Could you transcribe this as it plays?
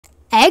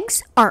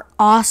Eggs are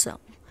awesome,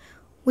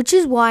 which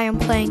is why I'm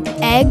playing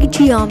Egg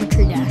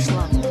Geometry Dash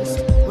levels.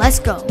 Let's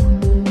go.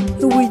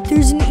 Oh, wait,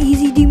 there's an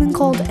easy demon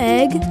called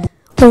Egg?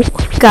 Oh,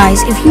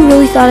 guys, if you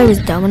really thought I was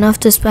dumb enough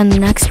to spend the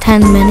next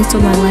 10 minutes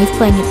of my life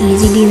playing an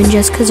easy demon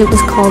just because it was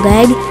called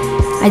Egg,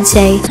 I'd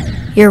say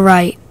you're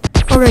right.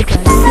 Alright,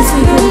 guys, this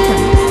is pretty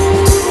time.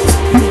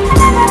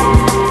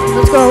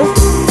 Let's go.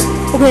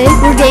 Okay,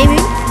 we're gaming.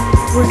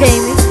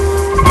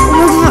 Oh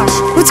my gosh,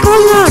 what's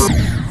going on?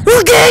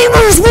 We're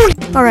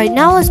gamers! Alright,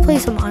 now let's play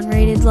some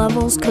unrated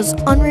levels, because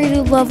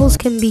unrated levels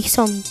can be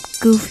some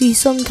goofy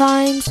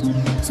sometimes.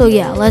 So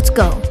yeah, let's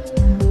go.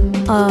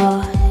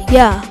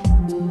 Yeah.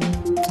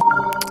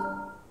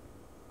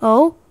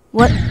 Oh,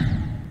 what?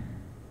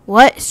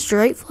 What?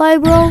 Straight fly,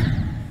 bro?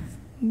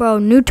 Bro,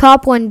 new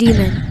top 1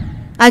 demon.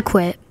 I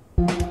quit.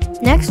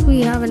 Next,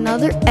 we have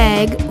another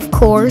egg, of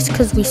course,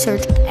 because we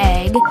searched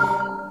egg.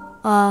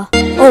 Oh,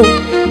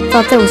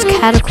 thought that was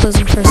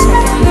Cataclysm for a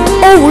second.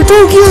 Oh, we're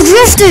Tokyo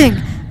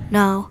drifting!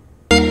 No.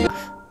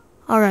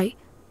 Alright.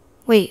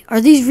 Wait, are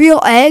these real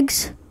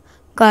eggs?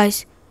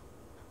 Guys,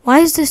 why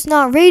is this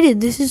not rated?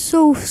 This is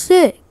so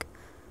sick.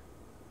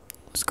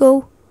 Let's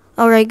go.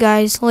 Alright,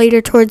 guys,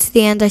 later towards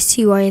the end, I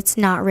see why it's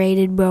not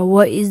rated, bro.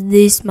 What is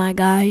this, my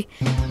guy?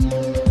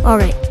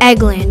 Alright,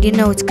 Eggland, you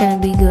know it's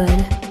gonna be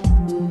good.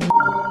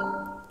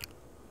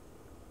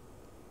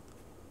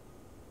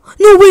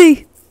 No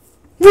way!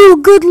 Real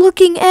good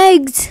looking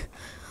eggs!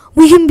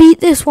 We can beat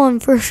this one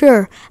for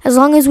sure. As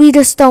long as we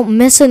just don't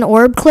miss an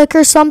orb click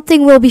or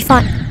something, we'll be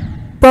fine.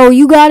 Bro,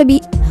 you gotta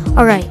be...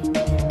 Alright,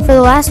 for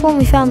the last one,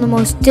 we found the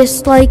most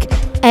dislike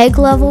egg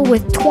level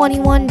with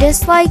 21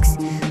 dislikes.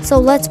 So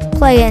let's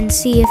play and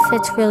see if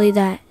it's really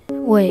that.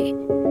 Wait,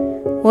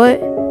 what?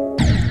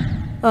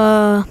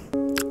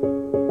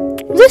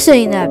 This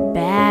ain't that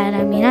bad.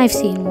 I mean, I've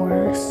seen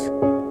worse.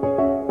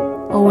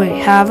 Oh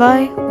wait, have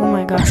I? Oh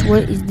my gosh,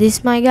 what is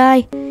this, my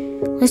guy?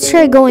 Let's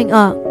try going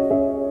up.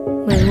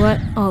 Wait, what?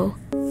 Oh,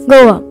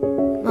 go up.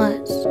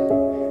 Let's.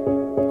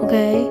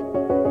 Okay.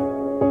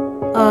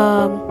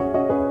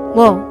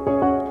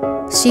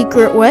 Whoa.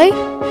 Secret way?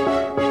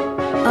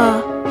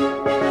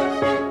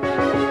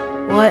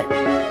 What?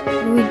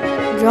 We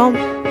jump.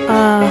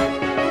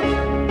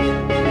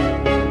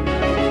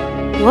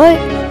 What?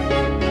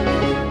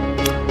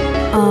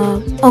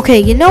 Okay,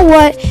 you know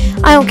what?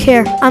 I don't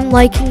care. I'm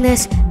liking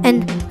this,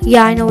 and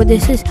yeah, I know what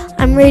this is.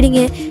 I'm rating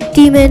it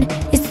Demon.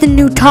 It's the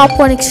new top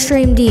 1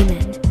 extreme demon.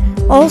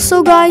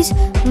 Also, guys,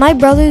 my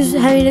brother's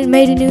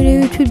made a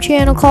new YouTube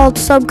channel called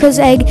Subcuz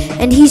Egg,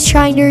 and he's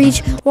trying to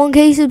reach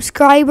 1K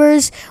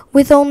subscribers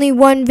with only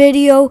one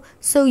video,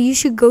 so you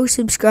should go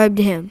subscribe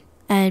to him.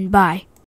 And bye.